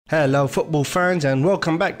Hello football fans and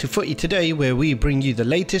welcome back to Footy Today, where we bring you the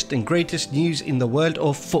latest and greatest news in the world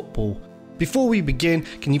of football. Before we begin,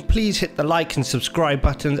 can you please hit the like and subscribe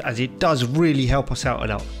buttons, as it does really help us out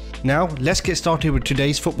a lot. Now let's get started with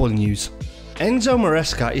today's football news. Enzo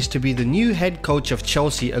Maresca is to be the new head coach of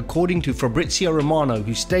Chelsea, according to Fabrizio Romano,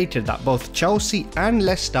 who stated that both Chelsea and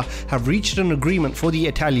Leicester have reached an agreement for the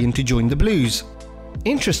Italian to join the Blues.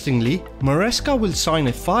 Interestingly, Maresca will sign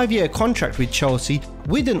a 5-year contract with Chelsea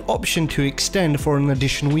with an option to extend for an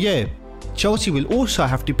additional year. Chelsea will also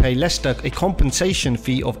have to pay Leicester a compensation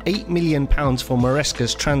fee of £8 million for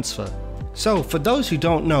Maresca's transfer. So for those who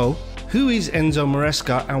don't know, who is Enzo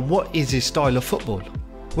Maresca and what is his style of football?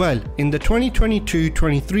 Well, in the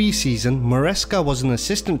 2022-23 season, Maresca was an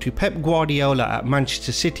assistant to Pep Guardiola at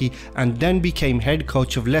Manchester City and then became head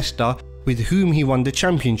coach of Leicester, with whom he won the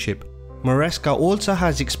championship. Maresca also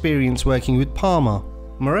has experience working with Parma.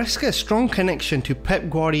 Maresca's strong connection to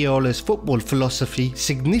Pep Guardiola's football philosophy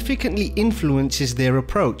significantly influences their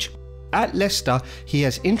approach. At Leicester, he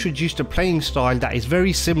has introduced a playing style that is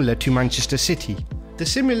very similar to Manchester City. The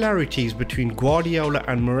similarities between Guardiola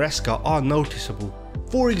and Maresca are noticeable.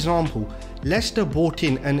 For example, Leicester brought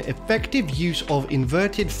in an effective use of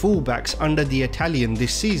inverted fullbacks under the Italian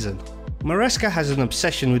this season. Maresca has an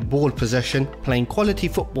obsession with ball possession, playing quality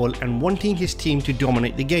football and wanting his team to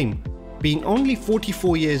dominate the game. Being only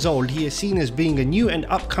 44 years old, he is seen as being a new and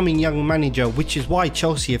upcoming young manager, which is why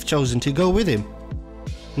Chelsea have chosen to go with him.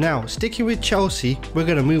 Now, sticking with Chelsea, we're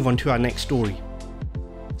going to move on to our next story.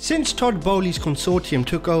 Since Todd Bowley's consortium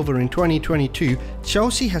took over in 2022,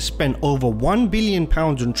 Chelsea has spent over £1 billion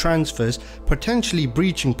on transfers, potentially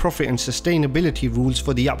breaching profit and sustainability rules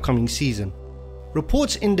for the upcoming season.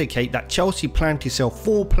 Reports indicate that Chelsea plan to sell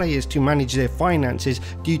 4 players to manage their finances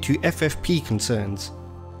due to FFP concerns.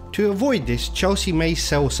 To avoid this, Chelsea may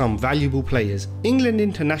sell some valuable players. England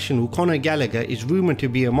international Conor Gallagher is rumoured to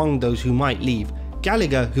be among those who might leave.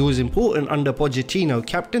 Gallagher, who was important under Pochettino,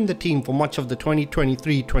 captained the team for much of the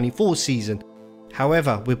 2023-24 season.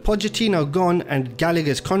 However, with Pochettino gone and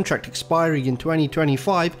Gallagher's contract expiring in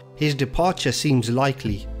 2025, his departure seems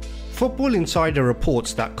likely. Football Insider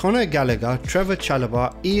reports that Conor Gallagher, Trevor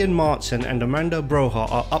Chalobah, Ian Martson and Amanda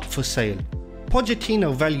Broha are up for sale.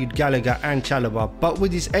 Pochettino valued Gallagher and Chalobah, but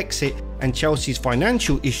with his exit and Chelsea's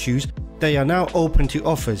financial issues, they are now open to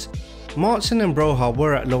offers. Martson and Broha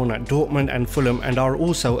were at loan at Dortmund and Fulham and are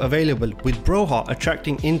also available, with Broha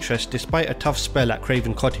attracting interest despite a tough spell at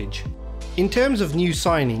Craven Cottage. In terms of new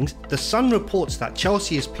signings, The Sun reports that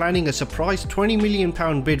Chelsea is planning a surprise £20 million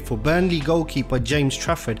bid for Burnley goalkeeper James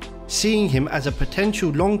Trafford, seeing him as a potential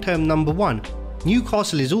long-term number 1.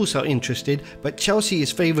 Newcastle is also interested, but Chelsea is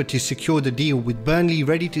favoured to secure the deal, with Burnley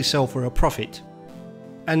ready to sell for a profit.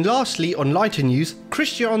 And lastly, on lighter news,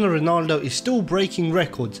 Cristiano Ronaldo is still breaking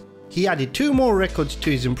records. He added 2 more records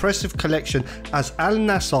to his impressive collection as Al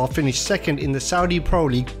Nassr finished second in the Saudi Pro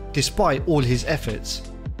League despite all his efforts.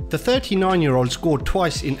 The 39-year-old scored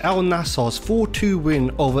twice in Al Nassr's 4-2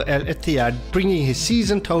 win over Al Ittihad, bringing his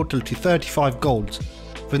season total to 35 goals.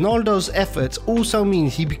 Ronaldo's efforts also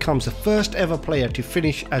means he becomes the first ever player to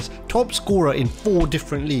finish as top scorer in 4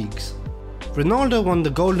 different leagues. Ronaldo won the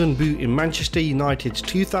Golden Boot in Manchester United's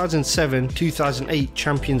 2007-2008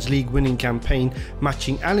 Champions League winning campaign,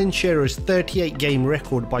 matching Alan Shearer's 38-game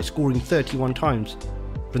record by scoring 31 times.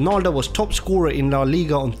 Ronaldo was top scorer in La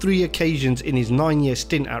Liga on 3 occasions in his 9-year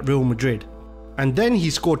stint at Real Madrid. And then he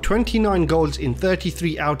scored 29 goals in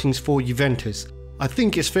 33 outings for Juventus. I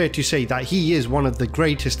think it's fair to say that he is one of the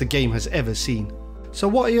greatest the game has ever seen. So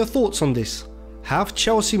what are your thoughts on this? Have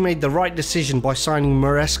Chelsea made the right decision by signing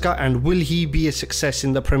Maresca, and will he be a success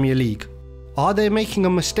in the Premier League? Are they making a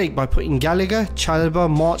mistake by putting Gallagher, Chalobah,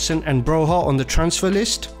 Martson and Broha on the transfer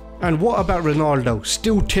list? And what about Ronaldo,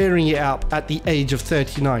 still tearing it up at the age of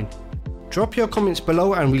 39? Drop your comments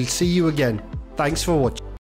below and we'll see you again. Thanks for watching.